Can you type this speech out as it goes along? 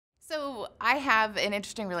So I have an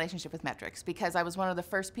interesting relationship with metrics because I was one of the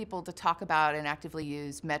first people to talk about and actively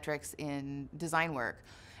use metrics in design work.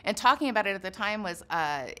 And talking about it at the time was,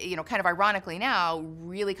 kind of ironically now,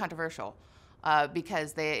 really controversial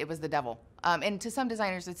because it was the devil. And to some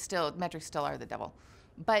designers, metrics still are the devil.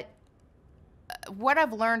 But what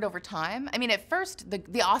I've learned over time, I mean, at first,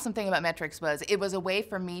 the awesome thing about metrics was it was a way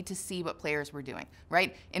for me to see what players were doing,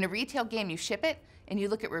 right? In a retail game, you ship it, and you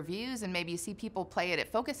look at reviews, and maybe you see people play it at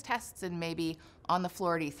focus tests, and maybe on the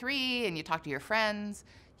floor at E3, and you talk to your friends.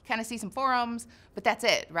 You kind of see some forums, but that's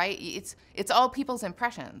it, right? It's all people's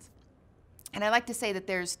impressions. And I like to say that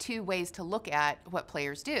there's two ways to look at what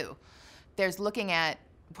players do. There's looking at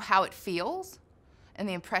how it feels and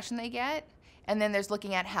the impression they get, and then there's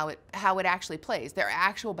looking at how it actually plays, their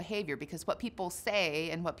actual behavior, because what people say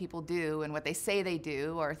and what people do and what they say they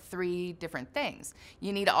do are three different things.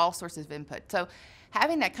 You need all sources of input. So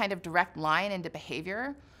having that kind of direct line into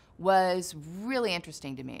behavior was really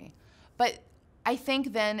interesting to me. But I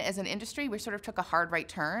think then as an industry, we sort of took a hard right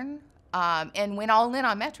turn and went all in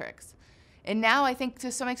on metrics. And now I think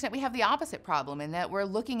to some extent we have the opposite problem in that we're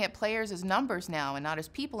looking at players as numbers now and not as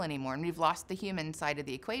people anymore, and we've lost the human side of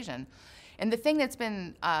the equation. And the thing that's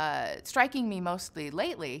been striking me mostly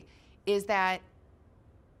lately is that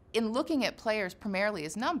in looking at players primarily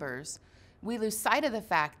as numbers, we lose sight of the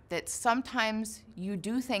fact that sometimes you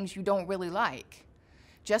do things you don't really like.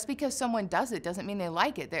 Just because someone does it doesn't mean they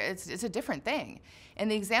like it. It's a different thing. And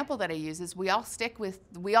the example that I use is we all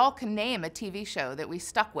can name a TV show that we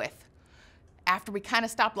stuck with after we kind of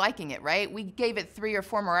stopped liking it, right? We gave it 3 or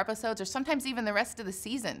 4 more episodes, or sometimes even the rest of the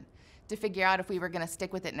season, to figure out if we were going to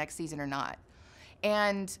stick with it next season or not.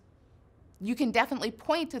 And you can definitely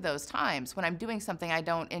point to those times when I'm doing something I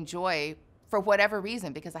don't enjoy for whatever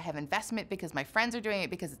reason, because I have investment, because my friends are doing it,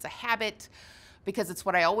 because it's a habit, because it's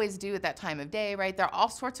what I always do at that time of day, right? There are all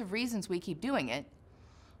sorts of reasons we keep doing it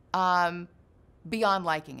beyond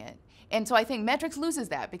liking it. And so I think metrics loses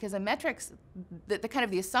that, because in metrics, the kind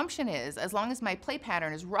of the assumption is, as long as my play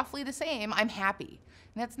pattern is roughly the same, I'm happy.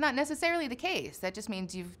 And that's not necessarily the case. That just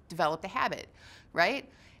means you've developed a habit, right?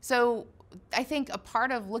 So I think a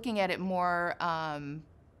part of looking at it more on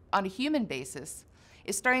a human basis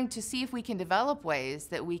is starting to see if we can develop ways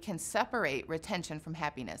that we can separate retention from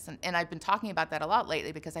happiness. And I've been talking about that a lot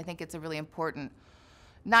lately because I think it's a really important,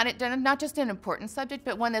 not just an important subject,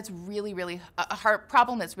 but one that's really, really a hard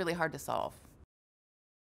problem that's really hard to solve.